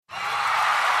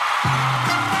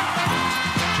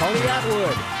Tony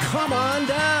Atwood, come on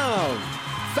down.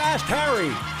 Fast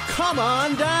Harry, come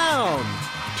on down.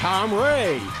 Tom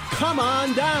Ray, come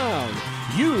on down.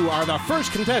 You are the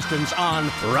first contestants on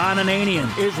Ron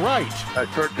Ananian is Right. I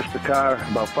purchased a car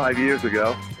about 5 years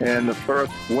ago, and the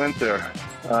first winter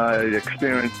I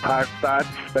experienced hot spots,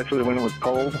 especially when it was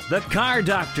cold. The Car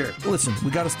Doctor. Listen,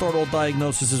 we got to start all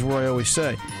diagnoses, is where I always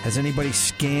say. Has anybody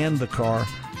scanned the car?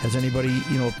 Has anybody,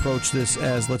 approached this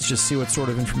as, let's just see what sort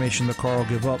of information the car will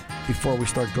give up before we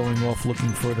start going off looking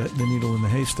for the needle in the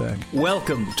haystack?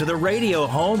 Welcome to the radio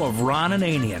home of Ron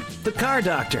Ananian, the Car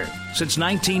Doctor. Since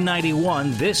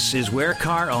 1991, this is where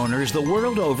car owners the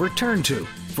world over turn to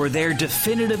for their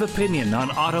definitive opinion on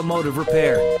automotive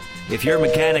repair. If your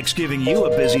mechanic's giving you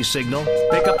a busy signal,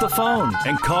 pick up the phone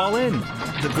and call in.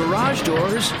 The garage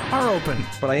doors are open.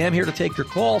 But I am here to take your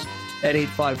calls at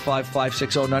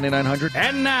 855-560-9900.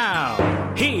 And now,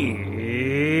 here's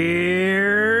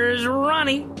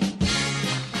Ronnie.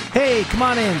 Hey, come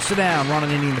on in, sit down. Ron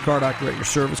Ananian, the Car Doctor, at your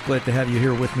service. Glad to have you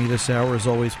here with me this hour, as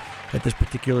always, at this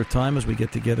particular time as we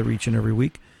get together each and every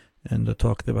week and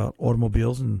talk about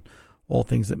automobiles and all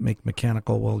things that make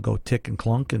mechanical go tick and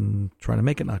clunk, and try to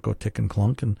make it not go tick and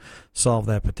clunk and solve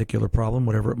that particular problem,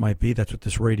 whatever it might be. That's what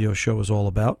this radio show is all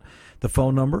about. The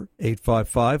phone number,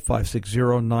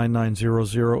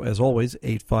 855-560-9900. As always,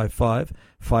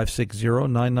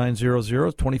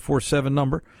 855-560-9900. 24/7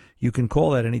 number. You can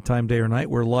call that anytime, day or night.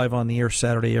 We're live on the air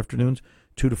Saturday afternoons,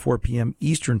 2 to 4 p.m.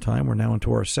 Eastern Time. We're now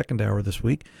into our second hour this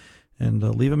week. And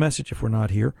leave a message if we're not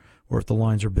here, or if the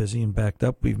lines are busy and backed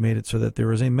up. We've made it so that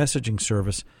there is a messaging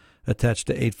service attached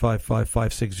to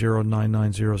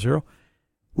 855-560-9900.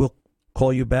 We'll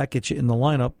call you back, get you in the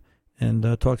lineup, and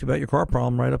talk to you about your car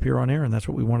problem right up here on air. And that's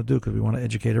what we want to do, because we want to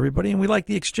educate everybody. And we like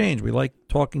the exchange. We like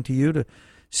talking to you to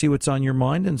see what's on your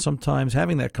mind. And sometimes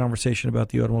having that conversation about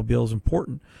the automobile is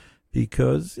important,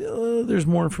 because there's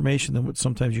more information than what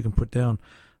sometimes you can put down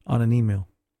on an email.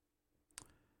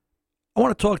 I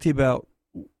want to talk to you about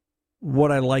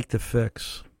what I like to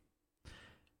fix.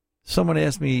 Someone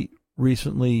asked me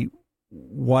recently,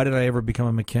 why did I ever become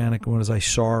a mechanic, and was I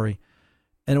sorry?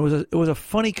 And it was a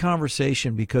funny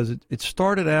conversation, because it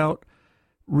started out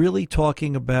really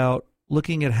talking about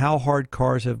looking at how hard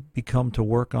cars have become to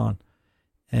work on.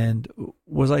 And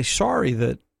was I sorry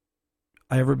that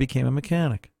I ever became a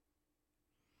mechanic?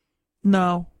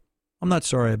 No, I'm not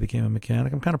sorry I became a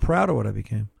mechanic. I'm kind of proud of what I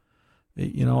became.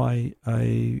 I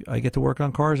get to work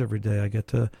on cars every day. I get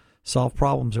to solve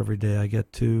problems every day. I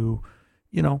get to,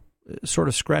 sort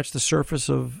of scratch the surface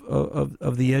of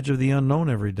the edge of the unknown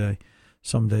every day.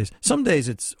 Some days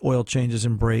it's oil changes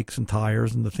and brakes and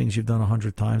tires and the things you've done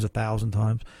 100 times, 1,000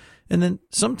 times. And then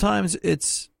sometimes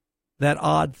it's that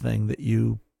odd thing that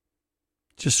you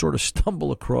just sort of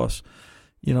stumble across,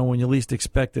 when you least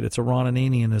expect it. It's a Ron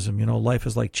Ananianism. Life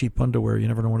is like cheap underwear. You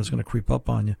never know when it's going to creep up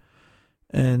on you.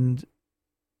 And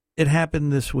it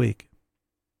happened this week.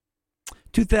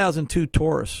 2002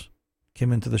 Taurus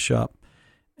came into the shop,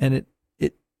 and it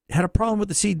had a problem with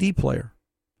the CD player.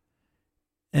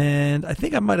 And I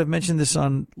think I might have mentioned this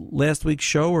on last week's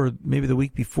show, or maybe the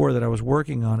week before, that I was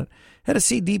working on it. Had a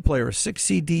CD player, a 6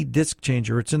 CD disc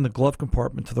changer. It's in the glove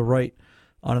compartment to the right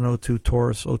on an 02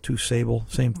 Taurus, 02 Sable,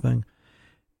 same thing.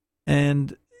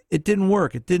 And it didn't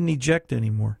work. It didn't eject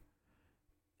anymore.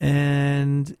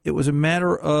 And it was a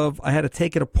matter of, I had to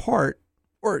take it apart,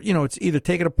 or, it's either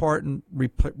take it apart and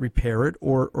repair it,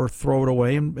 or throw it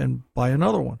away and buy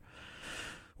another one.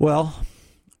 Well,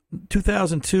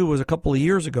 2002 was a couple of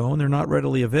years ago, and they're not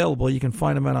readily available. You can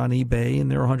find them out on eBay, and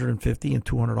they're $150 and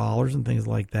 $200 and things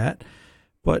like that.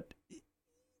 But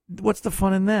what's the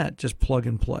fun in that? Just plug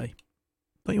and play.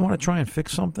 Don't you want to try and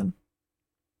fix something?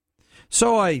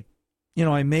 So I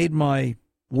made my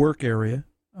work area.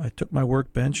 I took my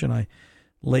workbench and I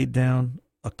laid down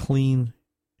a clean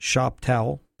shop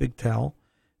towel, big towel,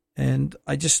 and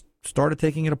I just started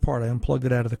taking it apart. I unplugged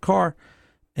it out of the car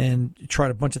and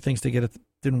tried a bunch of things to get it.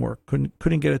 Didn't work.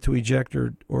 Couldn't get it to eject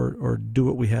or do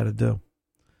what we had to do.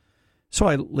 So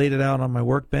I laid it out on my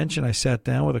workbench and I sat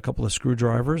down with a couple of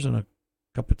screwdrivers and a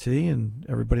cup of tea, and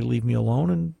everybody leave me alone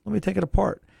and let me take it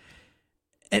apart.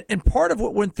 And part of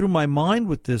what went through my mind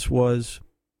with this was,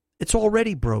 it's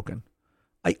already broken.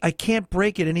 I can't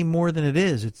break it any more than it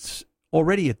is. It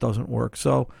doesn't work.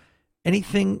 So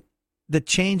anything that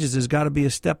changes has got to be a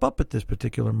step up at this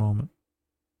particular moment.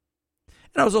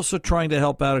 And I was also trying to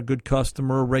help out a good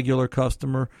customer, a regular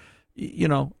customer,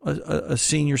 a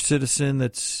senior citizen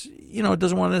that's,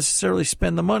 doesn't want to necessarily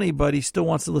spend the money, but he still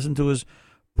wants to listen to his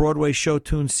Broadway show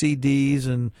tune CDs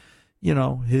and,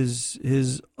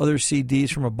 his other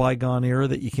CDs from a bygone era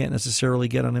that you can't necessarily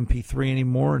get on MP3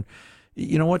 anymore. And,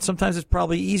 you know what? Sometimes it's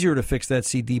probably easier to fix that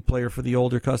CD player for the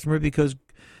older customer because,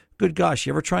 good gosh,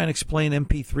 you ever try and explain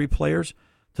MP3 players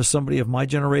to somebody of my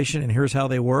generation, and here's how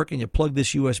they work, and you plug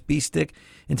this USB stick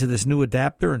into this new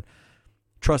adapter, and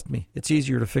trust me, it's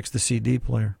easier to fix the CD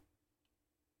player.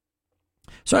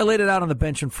 So I laid it out on the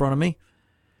bench in front of me.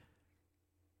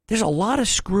 There's a lot of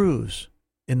screws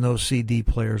in those CD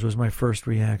players, was my first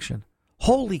reaction.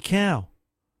 Holy cow.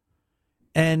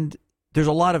 And there's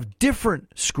a lot of different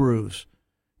screws,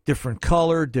 different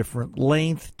color, different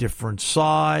length, different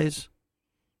size.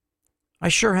 I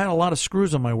sure had a lot of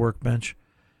screws on my workbench.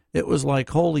 It was like,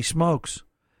 holy smokes.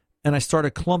 And I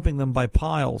started clumping them by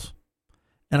piles.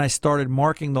 And I started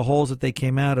marking the holes that they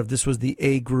came out of. This was the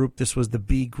A group, this was the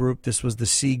B group, this was the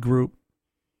C group.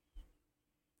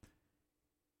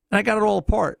 And I got it all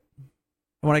apart.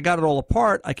 And when I got it all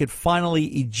apart, I could finally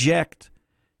eject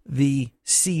the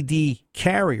CD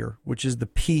carrier, which is the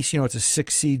piece, it's a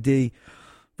 6 CD.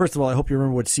 First of all, I hope you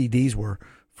remember what CDs were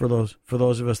for those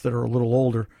of us that are a little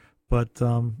older. But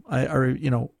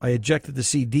I ejected the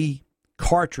CD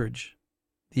cartridge,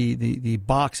 the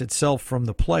box itself from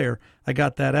the player. I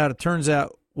got that out. It turns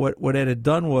out what Ed had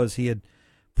done was he had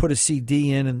put a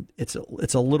CD in, and it's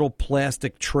a little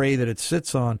plastic tray that it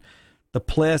sits on. The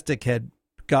plastic had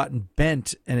gotten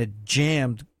bent and it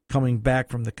jammed coming back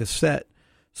from the cassette,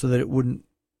 so that it wouldn't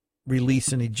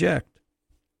release and eject.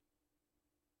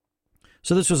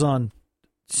 So this was on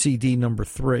CD number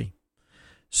 3.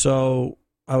 So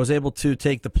I was able to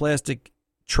take the plastic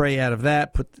tray out of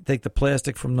that, take the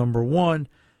plastic from number 1,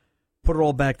 put it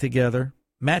all back together,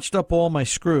 matched up all my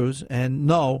screws, and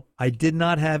no, I did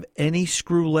not have any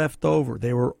screw left over.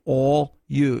 They were all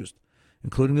used,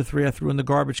 including the 3 I threw in the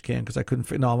garbage can because I couldn't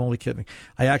fit. No, I'm only kidding.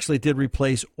 I actually did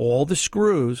replace all the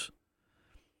screws.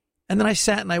 And then I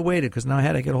sat and I waited because now I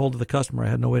had to get a hold of the customer. I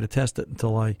had no way to test it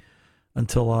until I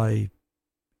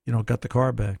got the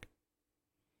car back.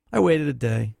 I waited a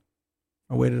day.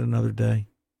 I waited another day.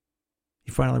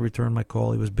 He finally returned my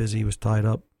call. He was busy. He was tied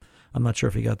up. I'm not sure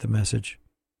if he got the message.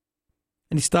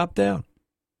 And he stopped down.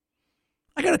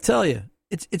 I got to tell you,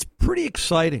 it's pretty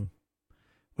exciting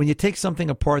when you take something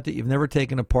apart that you've never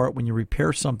taken apart, when you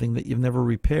repair something that you've never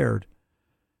repaired.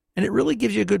 And it really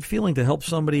gives you a good feeling to help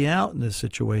somebody out in this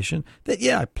situation. That,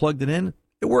 I plugged it in.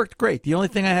 It worked great. The only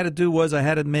thing I had to do was I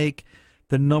had to make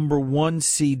the number 1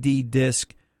 CD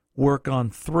disc work on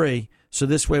 3. So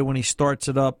this way, when he starts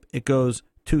it up, it goes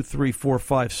 2, 3, 4,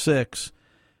 5, 6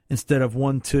 instead of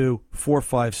 1, 2, 4,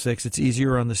 5, 6. It's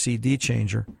easier on the CD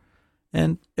changer.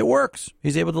 And it works.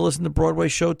 He's able to listen to Broadway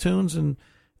show tunes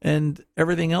and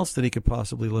everything else that he could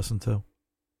possibly listen to.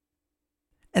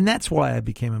 And that's why I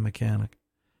became a mechanic.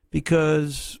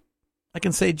 Because I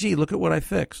can say, gee, look at what I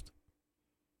fixed.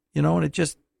 And it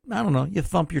just, I don't know, you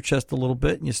thump your chest a little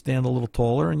bit and you stand a little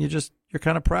taller and you're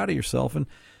kind of proud of yourself. And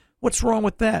what's wrong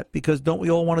with that? Because don't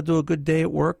we all want to do a good day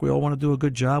at work? We all want to do a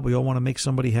good job. We all want to make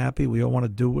somebody happy. We all want to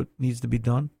do what needs to be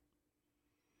done.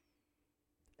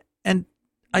 And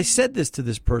I said this to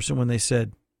this person when they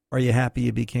said, are you happy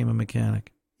you became a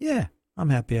mechanic? Yeah,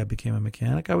 I'm happy I became a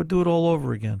mechanic. I would do it all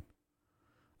over again.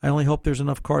 I only hope there's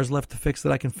enough cars left to fix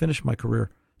that I can finish my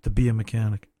career to be a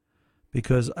mechanic.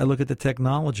 Because I look at the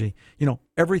technology.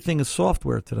 Everything is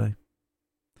software today.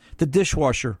 The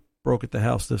dishwasher broke at the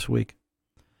house this week.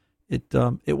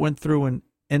 It went through an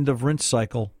end of rinse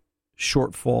cycle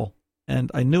shortfall.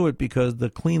 And I knew it because the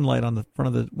clean light on the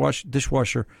front of the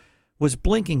dishwasher was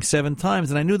blinking 7 times.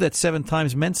 And I knew that 7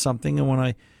 times meant something. And when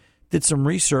I did some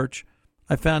research,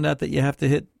 I found out that you have to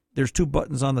hit, there's 2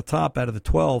 buttons on the top out of the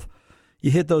 12. You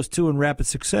hit those 2 in rapid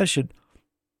succession,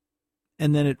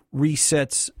 and then it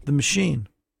resets the machine.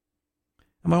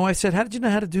 And my wife said, how did you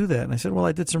know how to do that? And I said, well,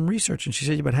 I did some research. And she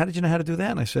said, yeah, but how did you know how to do that?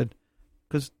 And I said,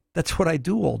 because that's what I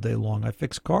do all day long. I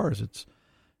fix cars.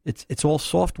 It's all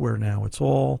software now. It's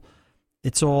all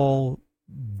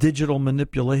digital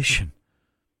manipulation.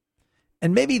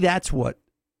 And maybe that's what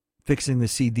fixing the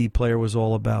CD player was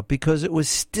all about, because it was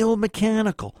still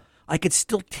mechanical. I could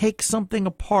still take something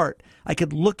apart. I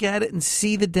could look at it and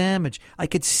see the damage. I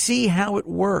could see how it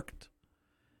worked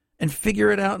and figure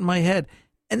it out in my head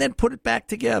and then put it back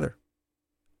together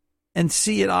and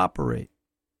see it operate.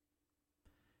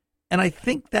 And I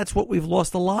think that's what we've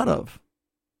lost a lot of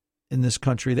in this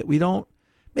country, that we don't.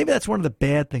 Maybe that's one of the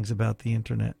bad things about the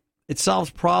internet. It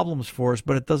solves problems for us,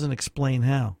 but it doesn't explain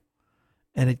how.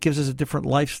 And it gives us a different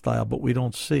lifestyle, but we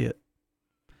don't see it.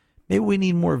 Maybe we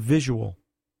need more visual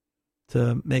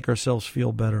to make ourselves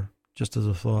feel better, just as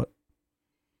a thought.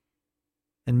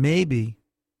 And maybe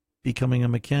becoming a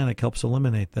mechanic helps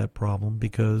eliminate that problem,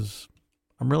 because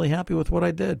I'm really happy with what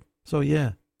I did. So,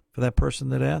 yeah, for that person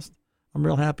that asked, I'm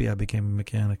real happy I became a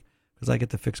mechanic because I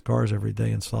get to fix cars every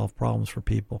day and solve problems for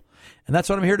people. And that's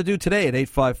what I'm here to do today at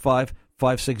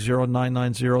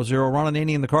 855-560-9900. Ron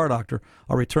Ananian, the Car Doctor.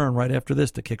 I'll return right after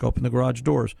this to kick open the garage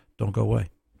doors. Don't go away.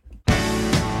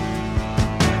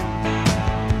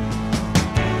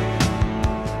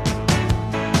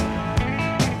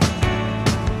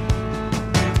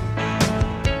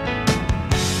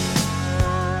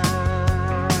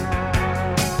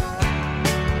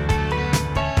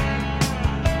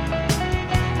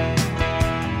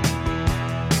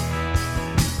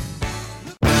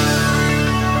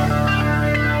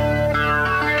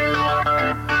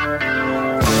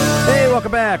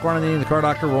 Welcome back. Ron Ananian, the Car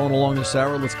Doctor, rolling along this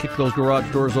hour. Let's kick those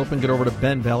garage doors open. Get over to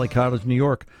Ben, Valley Cottage, New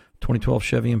York. 2012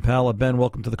 Chevy Impala. Ben,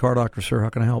 welcome to the Car Doctor, sir. How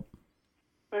can I help?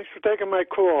 Thanks for taking my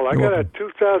call. I You're got welcome. a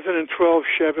 2012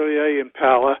 Chevrolet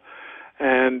Impala,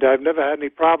 and I've never had any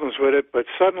problems with it, but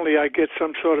suddenly I get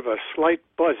some sort of a slight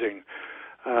buzzing.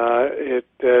 It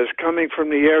is coming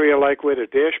from the area like where the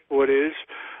dashboard is.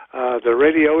 The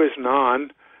radio isn't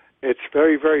on. It's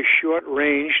very, very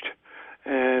short-ranged,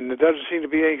 and there doesn't seem to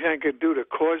be anything I could do to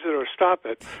cause it or stop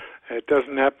it. It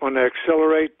doesn't happen when I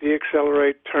accelerate,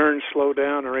 deaccelerate, turn, slow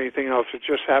down, or anything else. It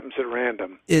just happens at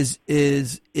random. Is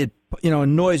it,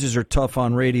 and noises are tough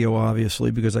on radio,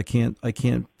 obviously, because I can't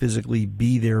physically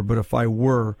be there. But if I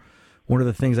were, one of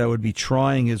the things I would be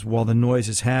trying is while the noise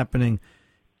is happening,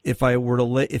 if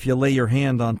you lay your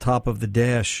hand on top of the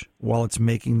dash while it's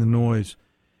making the noise,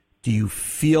 do you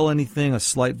feel anything, a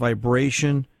slight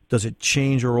vibration? Does it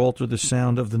change or alter the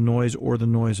sound of the noise or the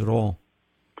noise at all?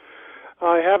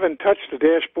 I haven't touched the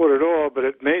dashboard at all, but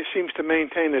it seems to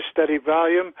maintain a steady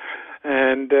volume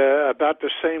and about the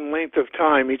same length of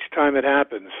time each time it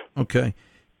happens. Okay.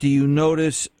 Do you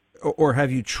notice, or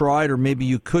have you tried, or maybe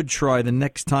you could try the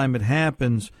next time it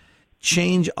happens,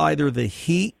 change either the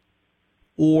heat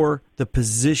or the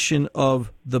position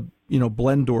of the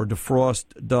blend door, defrost,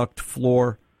 duct,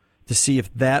 floor, to see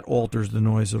if that alters the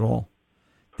noise at all?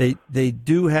 They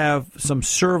do have some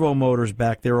servo motors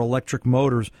back there, electric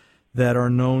motors, that are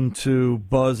known to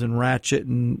buzz and ratchet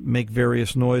and make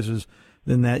various noises.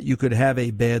 Then that you could have a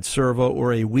bad servo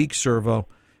or a weak servo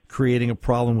creating a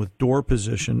problem with door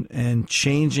position, and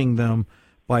changing them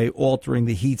by altering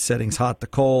the heat settings, hot to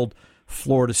cold,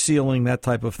 floor to ceiling, that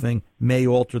type of thing, may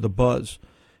alter the buzz.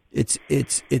 It's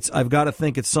I've got to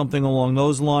think it's something along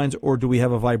those lines, or do we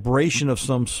have a vibration of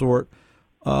some sort?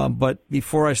 But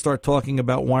before I start talking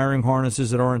about wiring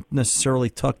harnesses that aren't necessarily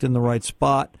tucked in the right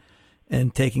spot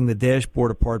and taking the dashboard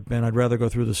apart, Ben, I'd rather go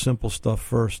through the simple stuff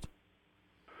first.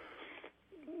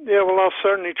 Yeah, well, I'll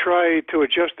certainly try to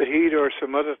adjust the heat or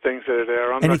some other things that are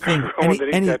there. I'm not going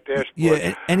underneath that dashboard.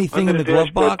 Yeah, anything in the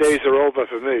glove box? Days are over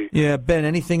for me. Yeah, Ben,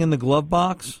 anything in the glove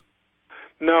box?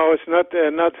 No, it's not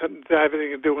have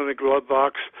anything to do with the glove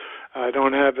box. I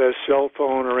don't have a cell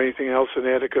phone or anything else in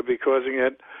there that could be causing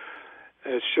it.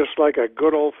 It's just like a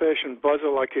good old-fashioned buzzer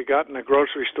like you got in a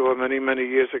grocery store many, many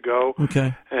years ago.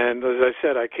 Okay. And as I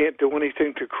said, I can't do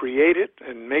anything to create it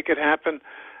and make it happen,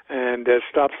 and it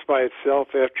stops by itself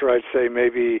after, I'd say,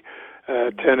 maybe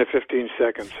 10 or 15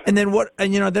 seconds. And then what?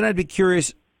 And then I'd be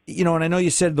curious. And I know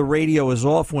you said the radio is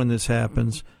off when this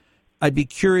happens. I'd be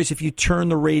curious if you turn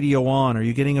the radio on. Are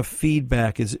you getting a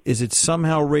feedback? Is it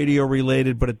somehow radio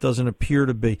related, but it doesn't appear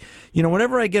to be?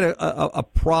 Whenever I get a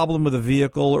problem with a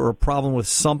vehicle or a problem with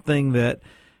something that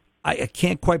I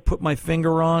can't quite put my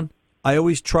finger on, I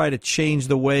always try to change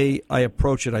the way I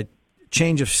approach it.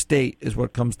 Change of state is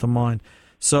what comes to mind.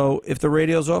 So if the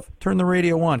radio's off, turn the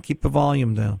radio on. Keep the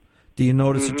volume down. Do you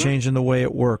notice a change in the way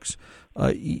it works?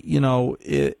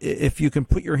 If you can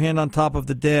put your hand on top of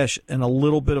the dash and a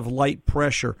little bit of light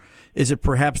pressure, is it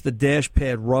perhaps the dash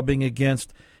pad rubbing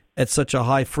against at such a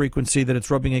high frequency that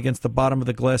it's rubbing against the bottom of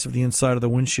the glass of the inside of the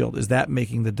windshield? Is that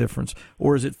making the difference?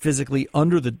 Or is it physically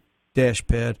under the dash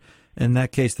pad? In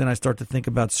that case, then I start to think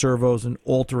about servos and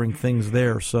altering things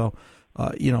there. So,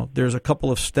 there's a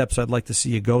couple of steps I'd like to see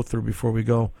you go through before we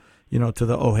go, to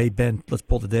the, oh, hey, Ben, let's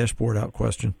pull the dashboard out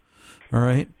question. All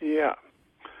right? Yeah.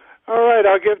 All right,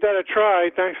 I'll give that a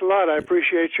try. Thanks a lot. I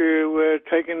appreciate you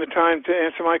taking the time to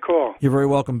answer my call. You're very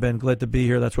welcome, Ben. Glad to be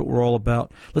here. That's what we're all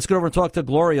about. Let's get over and talk to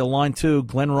Gloria, line 2,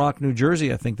 Glen Rock, New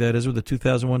Jersey, I think that is, with the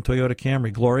 2001 Toyota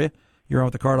Camry. Gloria, you're on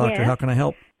with the Car Doctor. Yes. How can I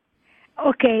help?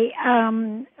 Okay,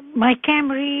 my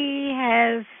Camry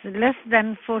has less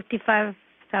than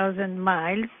 45,000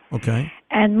 miles. Okay.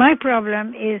 And my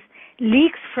problem is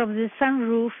leaks from the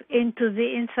sunroof into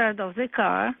the inside of the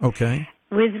car. Okay.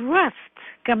 With rust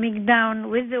coming down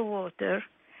with the water.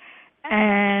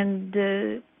 And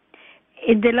in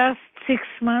the last 6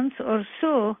 months or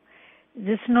so,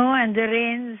 the snow and the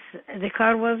rains, the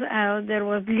car was out. There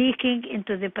was leaking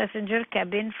into the passenger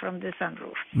cabin from the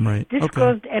sunroof. Right. This Okay.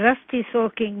 caused a rusty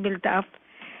soaking build-up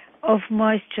of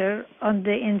moisture on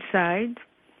the inside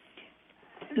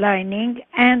lining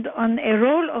and on a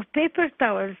roll of paper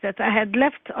towels that I had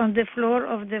left on the floor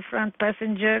of the front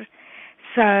passenger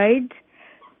side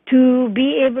to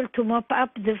be able to mop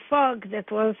up the fog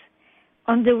that was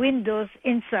on the windows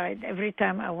inside every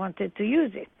time I wanted to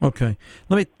use it. Okay.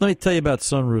 Let me tell you about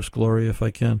sunroofs, Gloria, if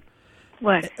I can.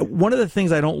 What? One of the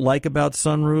things I don't like about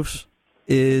sunroofs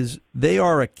is they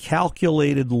are a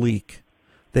calculated leak.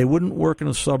 They wouldn't work in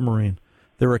a submarine.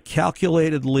 They're a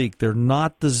calculated leak. They're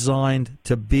not designed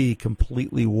to be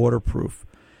completely waterproof.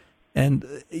 And,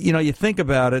 you think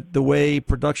about it, the way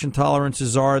production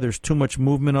tolerances are, there's too much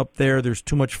movement up there, there's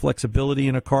too much flexibility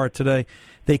in a car today.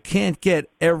 They can't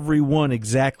get every one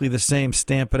exactly the same,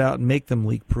 stamp it out, and make them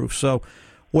leak-proof. So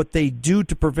what they do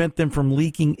to prevent them from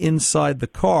leaking inside the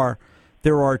car,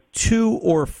 there are 2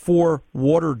 or 4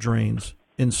 water drains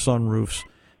in sunroofs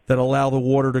that allow the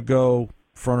water to go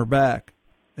front or back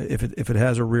if it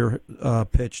has a rear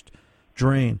pitched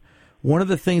drain. One of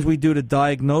the things we do to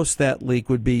diagnose that leak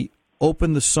would be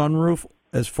open the sunroof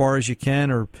as far as you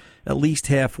can, or at least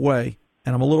halfway.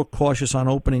 And I'm a little cautious on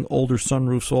opening older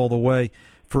sunroofs all the way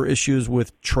for issues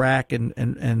with track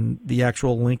and the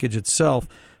actual linkage itself.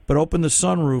 But open the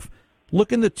sunroof.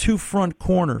 Look in the 2 front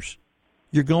corners.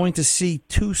 You're going to see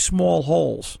 2 small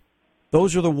holes.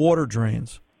 Those are the water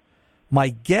drains. My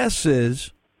guess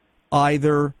is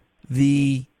either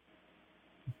the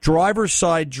driver's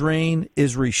side drain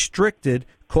is restricted,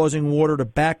 causing water to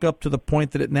back up to the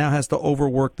point that it now has to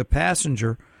overwork the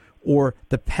passenger, or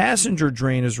the passenger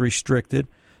drain is restricted,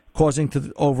 causing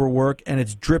to overwork, and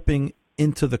it's dripping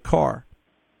into the car.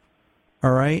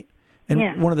 All right?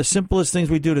 And one of the simplest things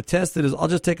we do to test it is I'll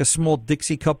just take a small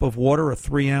Dixie cup of water, a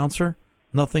 3-ouncer,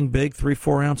 nothing big,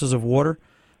 3-4 ounces of water.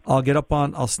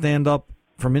 I'll stand up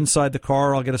from inside the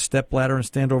car, I'll get a step ladder and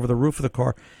stand over the roof of the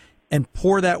car and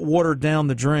pour that water down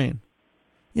the drain.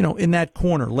 In that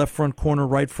corner, left front corner,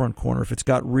 right front corner. If it's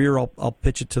got rear, I'll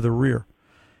pitch it to the rear.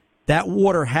 That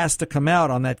water has to come out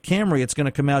on that Camry. It's going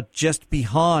to come out just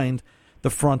behind the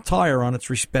front tire on its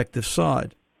respective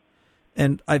side.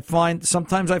 And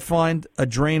sometimes I find a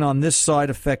drain on this side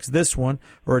affects this one,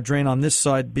 or a drain on this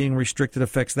side being restricted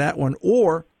affects that one.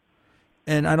 Or,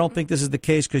 and I don't think this is the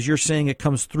case because you're saying it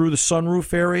comes through the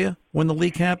sunroof area when the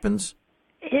leak happens?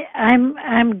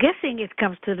 I'm guessing it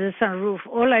comes to the sunroof.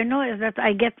 All I know is that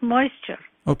I get moisture.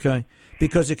 Okay,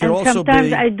 because it could and also be...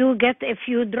 sometimes I do get a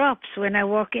few drops when I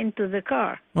walk into the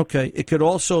car. Okay, it could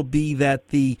also be that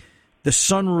the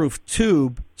sunroof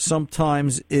tube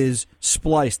sometimes is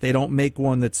spliced. They don't make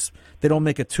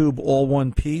a tube all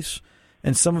one piece,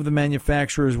 and some of the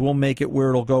manufacturers will make it where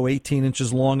it'll go 18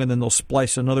 inches long and then they'll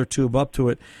splice another tube up to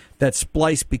it. That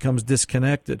splice becomes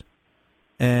disconnected,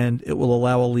 and it will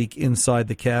allow a leak inside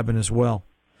the cabin as well.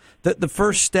 The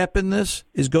first step in this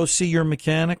is go see your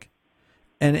mechanic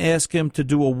and ask him to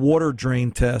do a water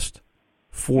drain test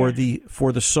for the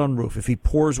sunroof. If he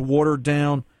pours water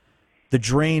down the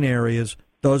drain areas,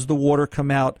 does the water come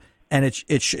out? And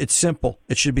it's simple.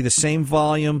 It should be the same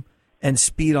volume and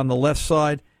speed on the left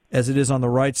side as it is on the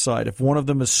right side. If one of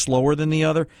them is slower than the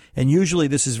other, and usually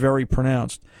this is very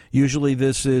pronounced. Usually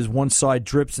this is one side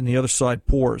drips and the other side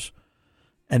pours.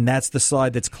 And that's the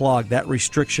side that's clogged. That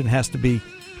restriction has to be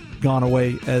gone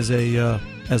away as a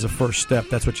first step.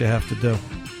 That's what you have to do.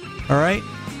 All right?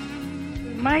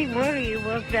 My worry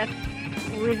was that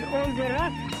with all the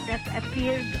rust that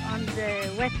appeared on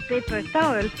the wet paper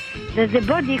towel, that the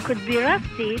body could be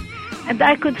rusty, and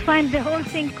I could find the whole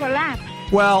thing collapse.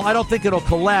 Well, I don't think it'll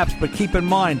collapse, but keep in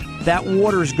mind, that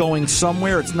water's going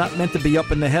somewhere. It's not meant to be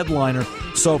up in the headliner,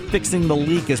 so fixing the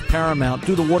leak is paramount.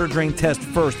 Do the water drain test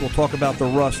first. We'll talk about the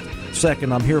rust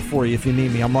second. I'm here for you if you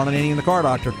need me. I'm Ron Ananian, the Car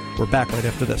Doctor. We're back right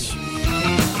after this.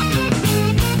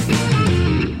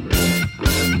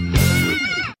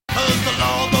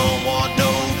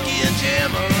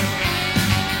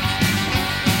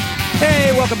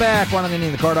 Hey, welcome back. Ron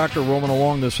Ananian, the Car Doctor, rolling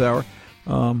along this hour.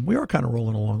 We are kind of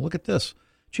rolling along. Look at this.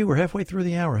 Gee, we're halfway through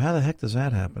the hour. How the heck does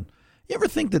that happen? You ever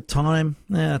think that time,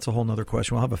 that's a whole other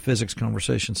question. We'll have a physics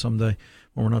conversation someday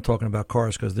when we're not talking about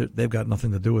cars because they've got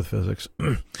nothing to do with physics.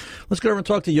 Let's go over and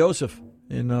talk to Joseph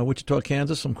in Wichita,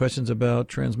 Kansas. Some questions about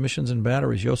transmissions and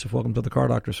batteries. Joseph, welcome to the Car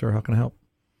Doctor, sir. How can I help?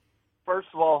 First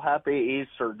of all, happy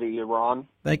Easter to you, Ron.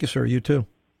 Thank you, sir. You too.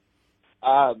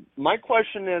 My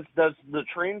question is, does the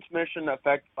transmission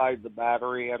affect by the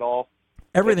battery at all?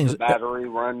 Everything's if the battery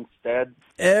runs dead.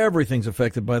 Everything's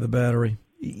affected by the battery.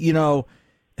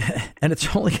 And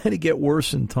it's only going to get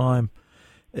worse in time.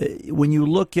 when you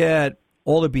look at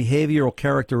all the behavioral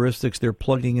characteristics they're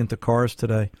plugging into cars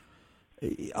today,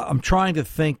 I'm trying to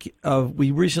think of,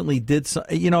 we recently did some,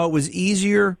 it was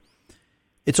easier.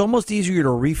 It's almost easier to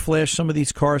reflash some of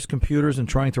these cars' computers and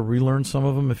trying to relearn some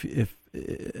of them. If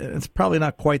it's probably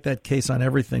not quite that case on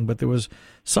everything, but there was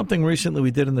something recently we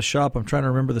did in the shop. I'm trying to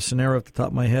remember the scenario off the top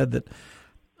of my head that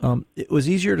it was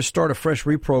easier to start a fresh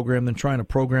reprogram than trying to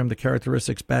program the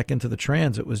characteristics back into the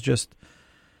trans. It was just,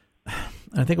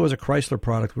 I think it was a Chrysler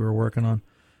product we were working on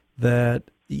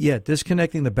that,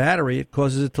 disconnecting the battery, it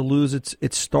causes it to lose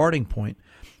its starting point.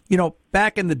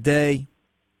 Back in the day,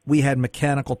 we had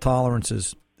mechanical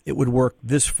tolerances. It would work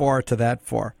this far to that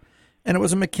far. And it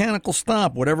was a mechanical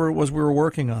stop, whatever it was we were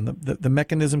working on. The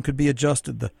mechanism could be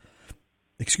adjusted. In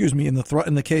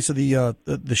the case of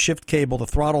the shift cable, the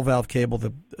throttle valve cable,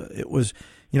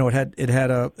 it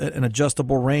had an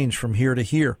adjustable range from here to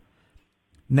here.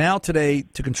 Now today,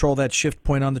 to control that shift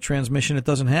point on the transmission, it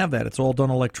doesn't have that. It's all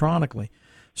done electronically.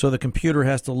 So the computer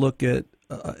has to look at,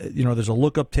 there's a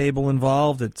lookup table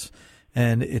involved. It's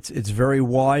very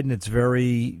wide and it's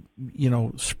very,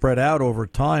 spread out over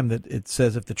time, that it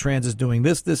says if the trans is doing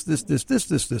this, do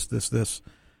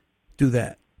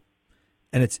that.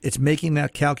 And it's making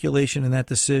that calculation and that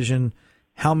decision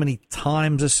how many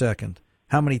times a second,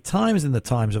 how many times in the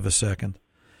times of a second.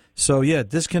 So,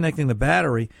 disconnecting the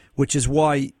battery, which is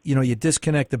why, you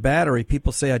disconnect the battery.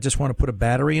 People say, I just want to put a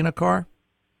battery in a car.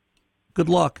 Good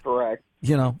luck. Correct.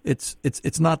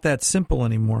 It's not that simple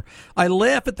anymore. I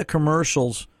laugh at the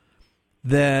commercials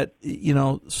that,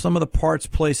 some of the parts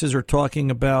places are talking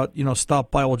about,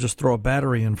 stop by, we'll just throw a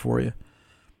battery in for you.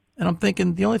 And I'm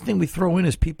thinking the only thing we throw in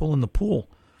is people in the pool,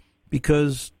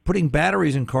 because putting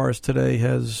batteries in cars today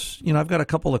has, I've got a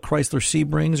couple of Chrysler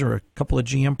Sebrings or a couple of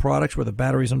GM products where the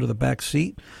battery's under the back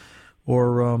seat.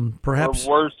 Or perhaps,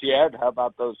 or worse yet, how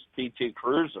about those PT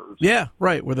Cruisers? Yeah,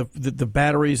 right, where the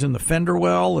battery's in the fender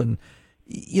well, and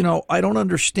I don't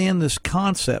understand this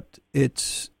concept.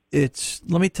 It's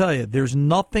let me tell you, there's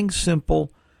nothing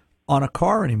simple on a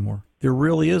car anymore. There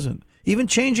really isn't. Even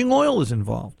changing oil is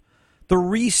involved. The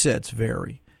resets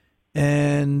vary,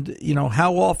 and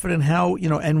how often and how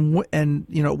and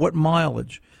what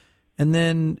mileage. And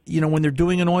then, when they're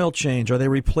doing an oil change, are they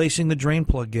replacing the drain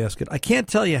plug gasket? I can't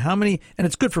tell you how many, and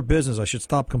it's good for business, I should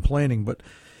stop complaining, but,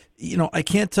 I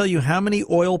can't tell you how many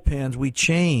oil pans we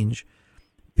change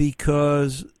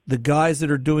because the guys that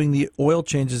are doing the oil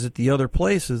changes at the other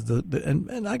places,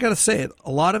 and I got to say it,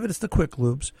 a lot of it is the quick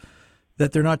lubes,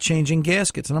 that they're not changing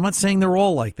gaskets. And I'm not saying they're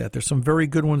all like that. There's some very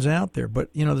good ones out there, but,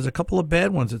 there's a couple of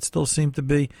bad ones that still seem to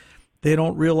be, they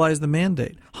don't realize the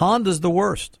mandate. Honda's the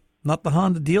worst. Not the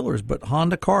Honda dealers, but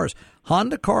Honda cars.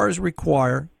 Honda cars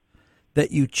require that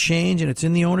you change, and it's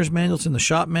in the owner's manual, it's in the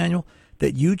shop manual,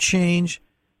 that you change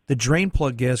the drain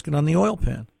plug gasket on the oil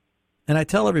pan. And I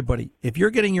tell everybody, if you're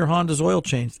getting your Honda's oil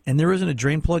changed and there isn't a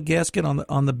drain plug gasket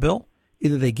on the bill,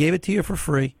 either they gave it to you for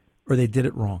free or they did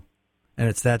it wrong. And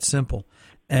it's that simple.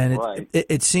 And right.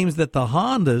 it seems that the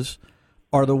Hondas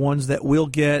are the ones that will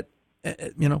get,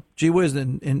 gee whiz,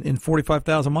 in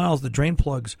 45,000 miles, the drain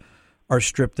plugs are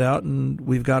stripped out, and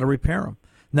we've got to repair them.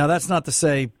 Now, that's not to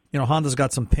say, Honda's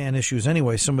got some pan issues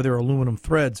anyway. Some of their aluminum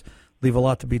threads leave a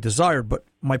lot to be desired. But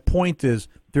my point is,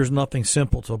 there's nothing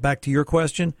simple. So back to your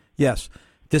question, yes,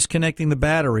 disconnecting the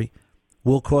battery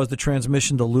will cause the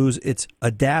transmission to lose its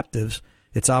adaptives,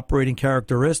 its operating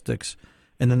characteristics,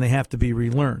 and then they have to be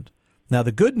relearned. Now,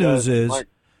 the good news is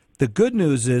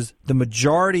the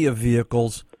majority of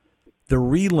vehicles, the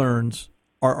relearns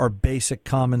are basic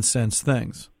common sense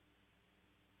things.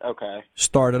 Okay.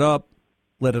 Start it up,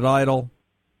 let it idle,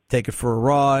 take it for a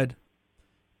ride.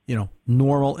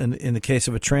 Normal. In the case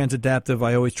of a trans-adaptive,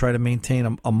 I always try to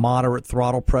maintain a moderate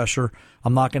throttle pressure.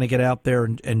 I'm not going to get out there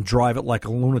and drive it like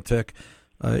a lunatic,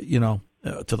 to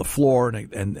the floor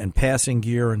and passing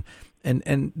gear.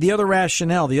 And the other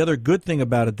rationale, the other good thing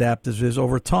about adaptives is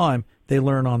over time, they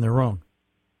learn on their own.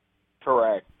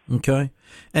 Correct. Okay.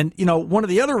 And, one of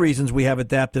the other reasons we have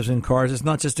adaptives in cars is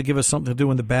not just to give us something to do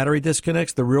when the battery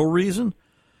disconnects. The real reason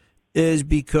is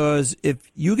because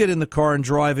if you get in the car and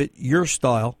drive it your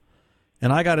style,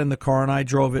 and I got in the car and I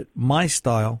drove it my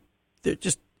style, they're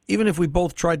just, even if we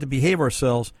both tried to behave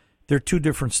ourselves, they're two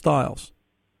different styles.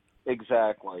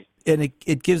 Exactly. And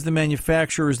it gives the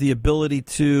manufacturers the ability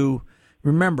to,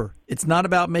 remember, it's not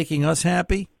about making us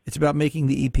happy, it's about making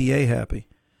the EPA happy.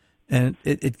 And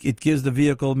it gives the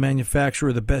vehicle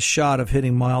manufacturer the best shot of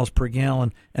hitting miles per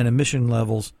gallon and emission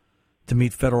levels to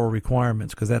meet federal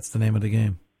requirements, because that's the name of the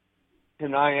game.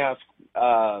 Can I ask,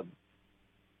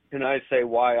 can I say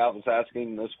why I was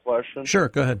asking this question? Sure,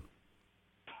 go ahead.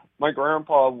 my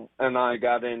grandpa and I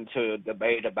got into a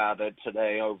debate about it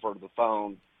today over the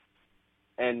phone,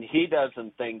 and he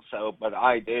doesn't think so, but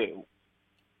I do.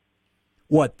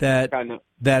 What, that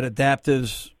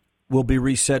adaptives will be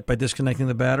reset by disconnecting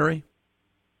the battery?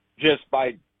 Just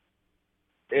by,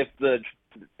 if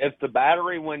the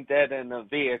battery went dead in a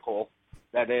vehicle,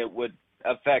 that it would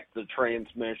affect the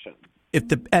transmission. If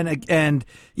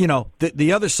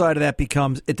the other side of that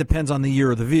becomes, it depends on the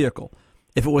year of the vehicle.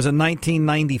 If it was a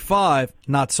 1995,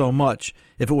 not so much.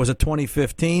 If it was a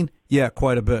 2015, yeah,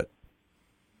 quite a bit.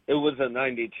 It was a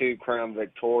 92 Crown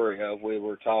Victoria we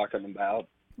were talking about.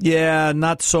 Yeah,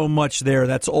 not so much there.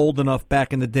 That's old enough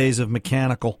back in the days of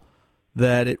mechanical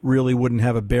that it really wouldn't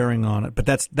have a bearing on it. But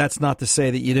that's not to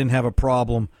say that you didn't have a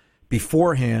problem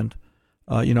beforehand.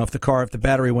 If the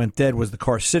battery went dead, was the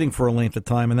car sitting for a length of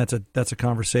time, and that's a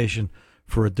conversation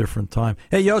for a different time.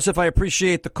 Hey, Joseph, I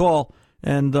appreciate the call,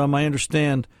 and I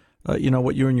understand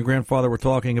what you and your grandfather were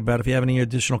talking about. If you have any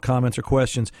additional comments or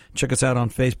questions, check us out on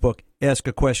Facebook. Ask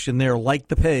a question there, like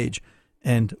the page,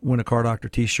 and win a Car Doctor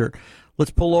T-shirt.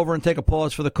 Let's pull over and take a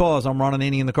pause for the cause. I'm Ron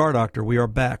Ananian, the Car Doctor. We are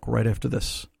back right after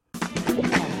this.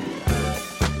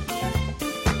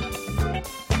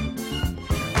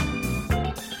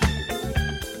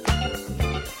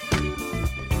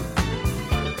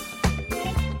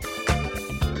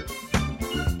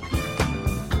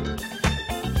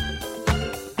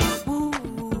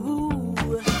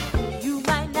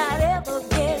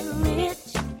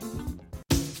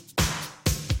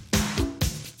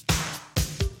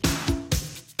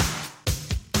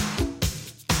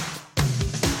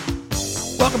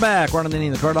 Welcome back. Ron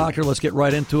Ananian, the Car Doctor. Let's get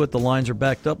right into it. The lines are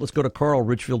backed up. Let's go to Carl,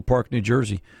 Ridgefield Park, New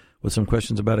Jersey, with some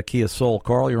questions about a Kia Soul.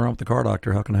 Carl, you're on with the Car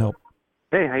Doctor. How can I help?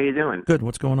 Hey, how you doing? Good.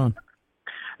 What's going on?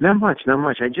 Not much.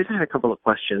 I just had a couple of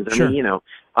questions. Sure. I mean,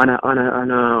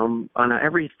 on a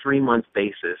every 3 month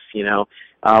basis,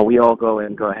 we all go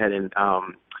ahead and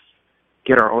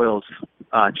get our oils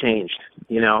changed,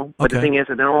 But Okay. the thing is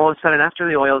that then all of a sudden after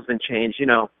the oil's been changed,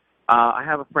 I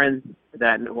have a friend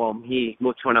that, he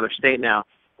moved to another state now,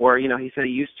 where, he said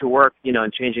he used to work, in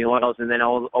changing oils and then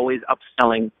always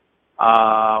upselling,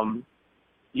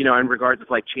 in regards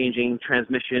to like changing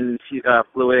transmission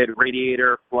fluid,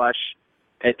 radiator flush,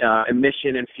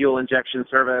 emission and fuel injection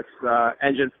service,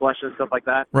 engine flush and stuff like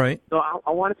that. Right. So I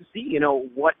wanted to see,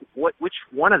 which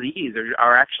one of these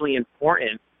are actually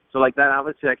important. So like that,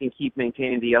 obviously I can keep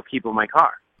maintaining the upkeep of my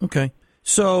car. Okay.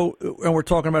 So, and we're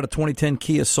talking about a 2010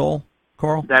 Kia Soul,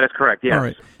 Carl? That is correct, yes. All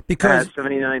right. Because it has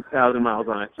 79,000 miles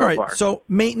on it so all right, far. so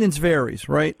maintenance varies,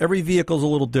 right? Every vehicle is a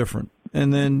little different.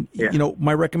 And then,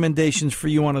 my recommendations for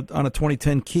you on a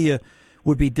 2010 Kia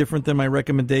would be different than my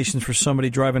recommendations for somebody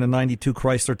driving a 92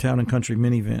 Chrysler Town and Country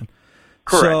minivan.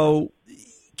 Correct. So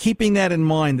keeping that in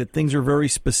mind, that things are very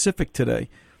specific today,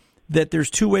 that there's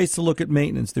two ways to look at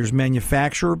maintenance. There's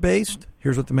manufacturer-based.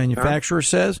 Here's what the manufacturer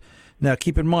says. Now,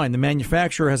 keep in mind, the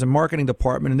manufacturer has a marketing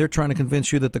department, and they're trying to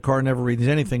convince you that the car never needs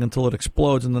anything until it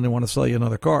explodes, and then they want to sell you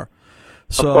another car.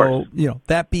 So,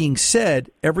 that being said,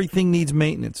 everything needs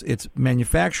maintenance. It's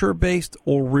manufacturer-based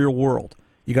or real-world.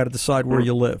 You got to decide where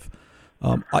you live.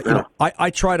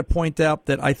 I try to point out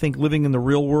that I think living in the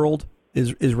real world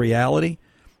is reality,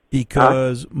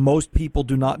 because most people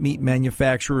do not meet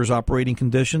manufacturers' operating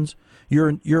conditions. You're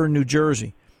in New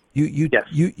Jersey.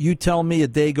 You tell me a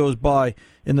day goes by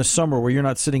in the summer where you're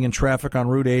not sitting in traffic on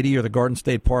Route 80 or the Garden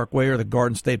State Parkway or the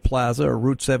Garden State Plaza or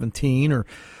Route 17 or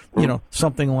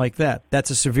something like that.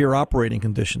 That's a severe operating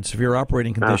condition. Severe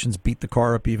operating conditions beat the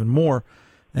car up even more,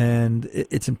 and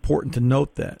it's important to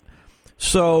note that.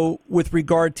 So with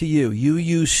regard to you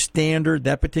use standard,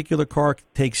 that particular car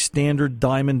takes standard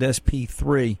Diamond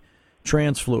SP3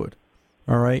 trans fluid,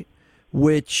 all right,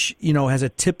 which, has a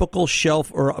typical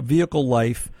shelf or a vehicle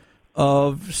life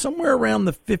of somewhere around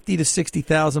the 50 to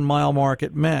 60,000 mile mark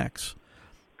at max.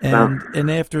 And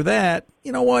after that,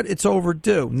 it's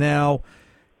overdue. Now,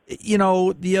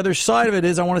 the other side of it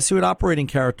is I want to see what operating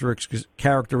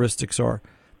characteristics are.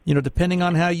 Depending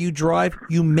on how you drive,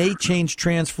 you may change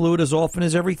trans fluid as often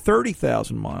as every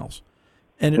 30,000 miles.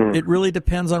 And it really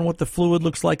depends on what the fluid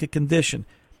looks like at condition.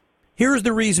 Here's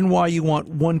the reason why you want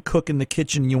one cook in the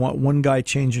kitchen and you want one guy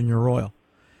changing your oil.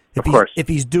 If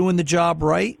he's doing the job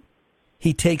right,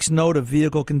 he takes note of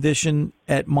vehicle condition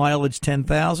at mileage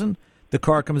 10,000. The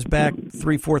car comes back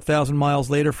 3,000-4,000 miles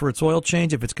later for its oil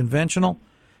change if it's conventional,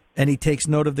 and he takes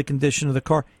note of the condition of the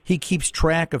car. He keeps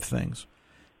track of things.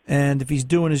 And if he's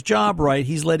doing his job right,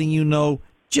 he's letting you know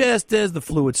just as the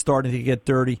fluid's starting to get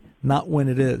dirty, not when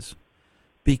it is.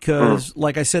 Because,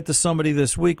 like I said to somebody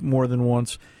this week more than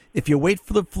once, if you wait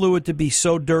for the fluid to be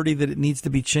so dirty that it needs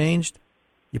to be changed,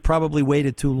 You probably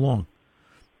waited too long,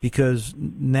 because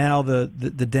now the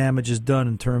damage is done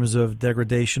in terms of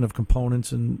degradation of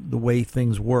components and the way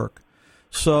things work.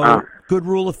 So, good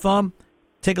rule of thumb,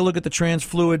 take a look at the trans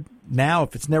fluid now.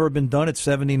 If it's never been done at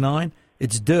 79,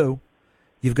 it's due.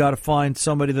 You've got to find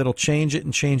somebody that'll change it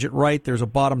and change it right. There's a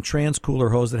bottom trans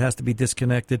cooler hose that has to be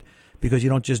disconnected, because you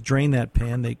don't just drain that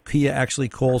pan. Kia actually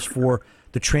calls for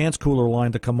the trans cooler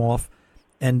line to come off,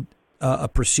 and a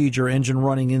procedure, engine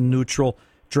running in neutral,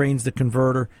 drains the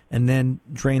converter, and then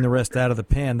drain the rest out of the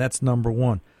pan. That's number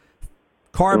one.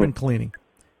 Carbon cleaning.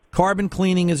 Carbon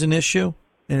cleaning is an issue,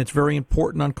 and it's very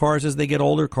important on cars as they get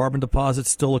older. Carbon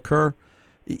deposits still occur.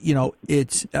 You know,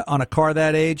 it's on a car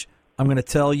that age, I'm going to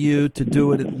tell you to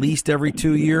do it at least every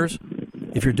 2 years.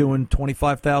 If you're doing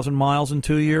 25,000 miles in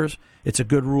 2 years, it's a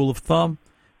good rule of thumb.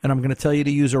 And I'm going to tell you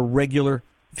to use a regular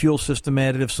fuel system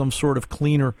additive, some sort of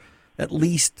cleaner, at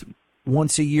least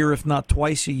once a year, if not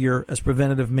twice a year, as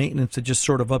preventative maintenance to just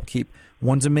sort of upkeep.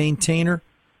 One's a maintainer.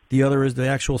 The other is the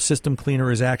actual system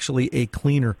cleaner is actually a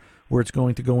cleaner where it's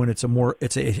going to go in.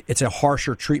 It's a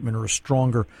harsher treatment or a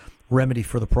stronger remedy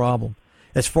for the problem.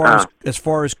 As far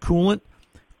as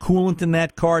coolant in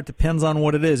that car, it depends on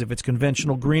what it is. If it's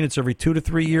conventional green, it's every 2 to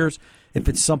 3 years. If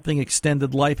it's something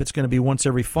extended life, it's going to be once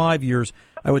every 5 years.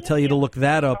 I would tell you to look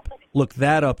that up. Look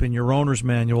that up in your owner's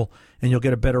manual, and you'll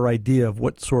get a better idea of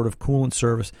what sort of coolant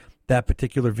service that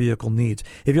particular vehicle needs.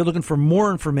 If you're looking for more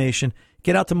information,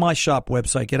 get out to my shop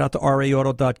website. Get out to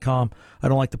raauto.com. I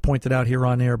don't like to point it out here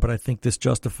on air, but I think this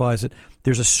justifies it.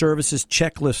 There's a services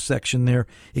checklist section there.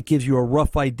 It gives you a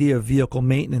rough idea of vehicle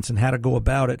maintenance and how to go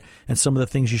about it, and some of the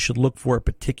things you should look for at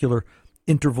particular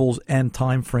intervals and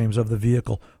time frames of the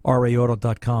vehicle.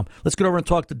 raauto.com. Let's get over and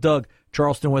talk to Doug,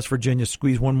 Charleston, West Virginia.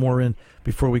 Squeeze one more in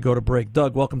before we go to break.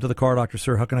 Doug, welcome to the Car Doctor,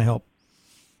 sir. How can I help?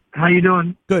 How you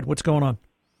doing? Good. What's going on?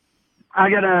 I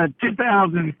got a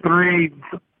 2003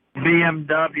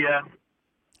 BMW.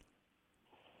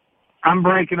 I'm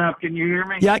breaking up. Can you hear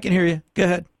me? Yeah, I can hear you. Go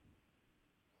ahead.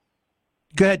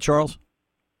 Go ahead, Charles.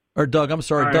 Or Doug. I'm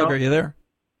sorry. Right, Doug, are you there?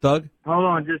 Doug? Hold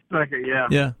on just a second. Yeah.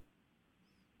 Yeah.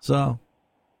 So,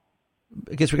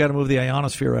 I guess we got to move the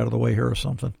ionosphere out of the way here or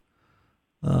something.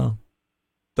 Doug?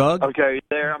 Okay, you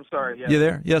there? I'm sorry. Yeah. You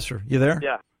there? Yes, sir. You there?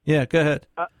 Yeah. Yeah, go ahead.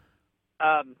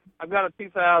 I've got a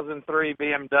 2003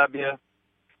 BMW,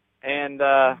 and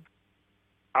I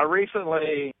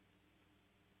recently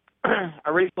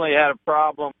had a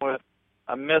problem with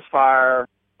a misfire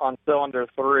on cylinder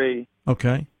 3.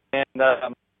 Okay. And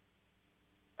at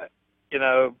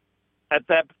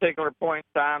that particular point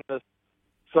in time, the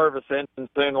service engine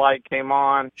soon light came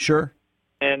on. Sure.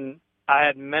 And I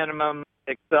had minimum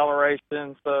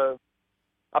acceleration, so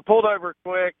I pulled over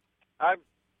quick. I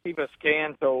keep a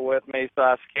scan tool with me, so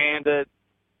I scanned it,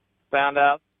 found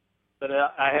out that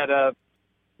I had a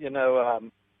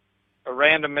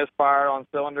random misfire on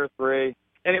cylinder 3.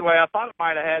 Anyway, I thought it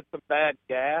might have had some bad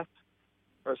gas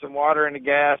or some water in the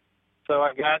gas, so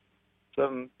I got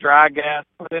some dry gas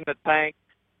put in the tank,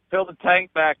 filled the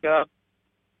tank back up,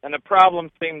 and the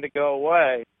problem seemed to go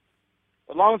away.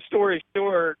 But long story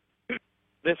short,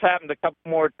 this happened a couple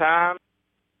more times.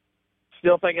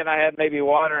 Still thinking I had maybe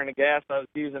water in the gas. I was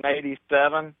using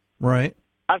 87. Right.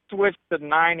 I switched to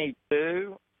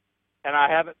 92, and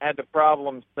I haven't had the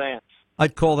problem since.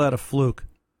 I'd call that a fluke.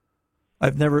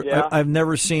 I've never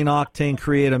seen octane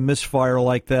create a misfire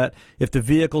like that. If the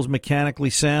vehicle's mechanically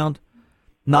sound,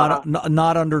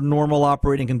 not under normal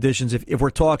operating conditions. If we're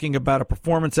talking about a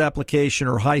performance application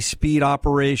or high-speed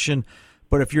operation,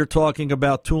 but if you're talking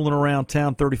about tooling around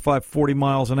town 35, 40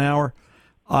 miles an hour,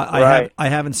 I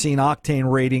haven't seen octane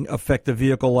rating affect a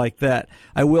vehicle like that.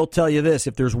 I will tell you this: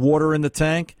 if there's water in the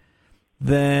tank,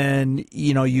 then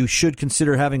you should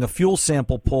consider having a fuel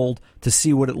sample pulled to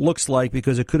see what it looks like,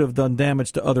 because it could have done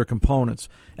damage to other components,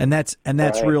 and that's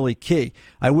really key.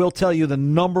 I will tell you the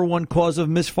number one cause of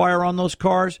misfire on those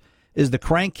cars is the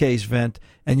crankcase vent,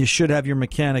 and you should have your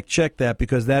mechanic check that,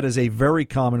 because that is a very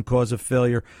common cause of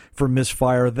failure for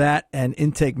misfire. That and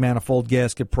intake manifold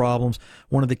gasket problems.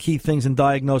 One of the key things in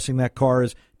diagnosing that car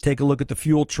is take a look at the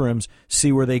fuel trims,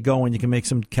 see where they go, and you can make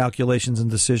some calculations and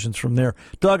decisions from there.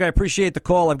 Doug, I appreciate the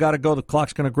call. I've got to go. The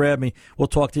clock's going to grab me. We'll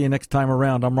talk to you next time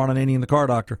around. I'm Ron Ananian, the Car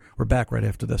Doctor. We're back right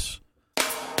after this.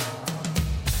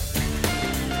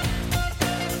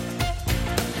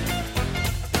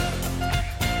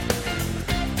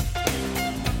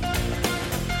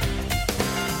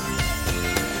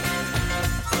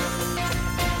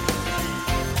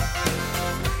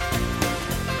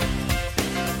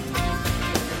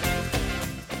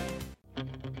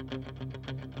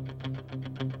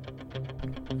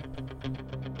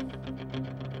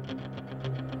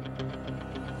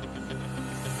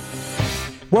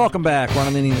 Welcome back.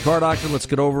 Ron Ananian, the Car Doctor. Let's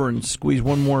get over and squeeze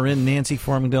one more in. Nancy,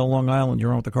 Farmingdale, Long Island. You're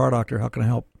on with the Car Doctor. How can I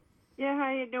help? Yeah,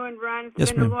 how you doing, Ron?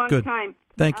 Yes, It's been ma'am. a long Good. time.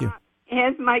 Thank you.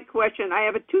 Here's my question. I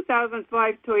have a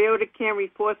 2005 Toyota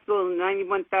Camry 4-cylinder,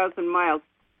 91,000 miles.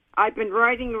 I've been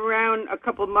riding around a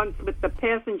couple months with the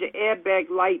passenger airbag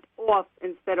light off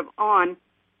instead of on,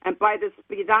 and by the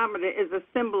speedometer is a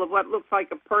symbol of what looks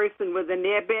like a person with an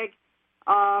airbag.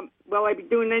 Will I be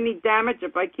doing any damage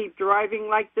if I keep driving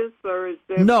like this, or is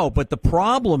there... No, but the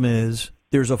problem is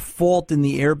there's a fault in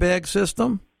the airbag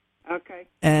system. Okay.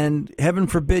 And heaven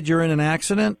forbid you're in an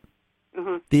accident,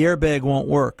 the airbag won't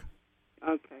work.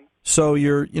 Okay. So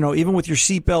you're, even with your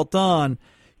seatbelt on,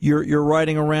 you're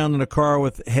riding around in a car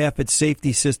with half its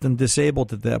safety system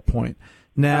disabled at that point.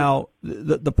 Now,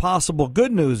 the possible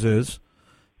good news is,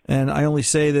 and I only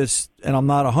say this, and I'm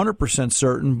not 100%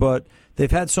 certain, but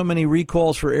they've had so many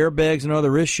recalls for airbags and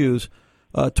other issues.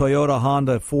 Toyota,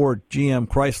 Honda, Ford, GM,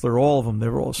 Chrysler, all of them, they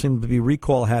all seem to be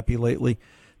recall happy lately.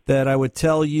 That I would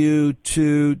tell you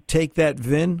to take that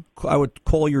VIN. I would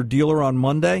call your dealer on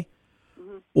Monday.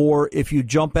 Or if you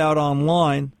jump out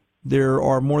online, there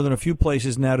are more than a few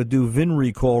places now to do VIN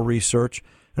recall research.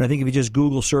 And I think if you just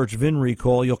Google search VIN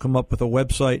recall, you'll come up with a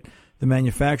website the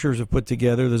manufacturers have put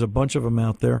together. There's a bunch of them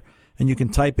out there. And you can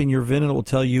type in your VIN and it will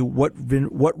tell you what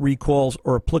recalls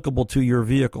are applicable to your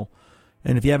vehicle.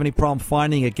 And if you have any problem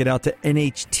finding it, get out to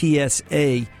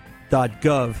NHTSA.gov,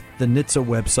 the NHTSA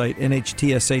website,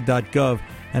 NHTSA.gov,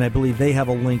 and I believe they have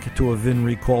a link to a VIN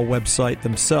recall website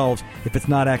themselves if it's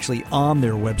not actually on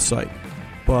their website.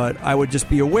 But I would just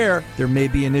be aware there may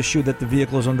be an issue that the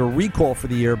vehicle is under recall for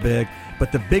the airbag,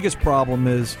 but the biggest problem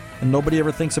is, and nobody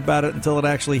ever thinks about it until it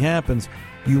actually happens,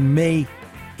 you may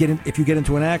if you get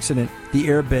into an accident, the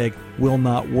airbag will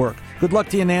not work. Good luck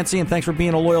to you, Nancy, and thanks for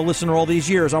being a loyal listener all these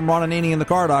years. I'm Ron Ananian, the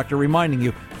Car Doctor, reminding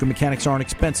you, good mechanics aren't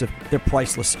expensive. They're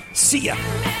priceless. See ya.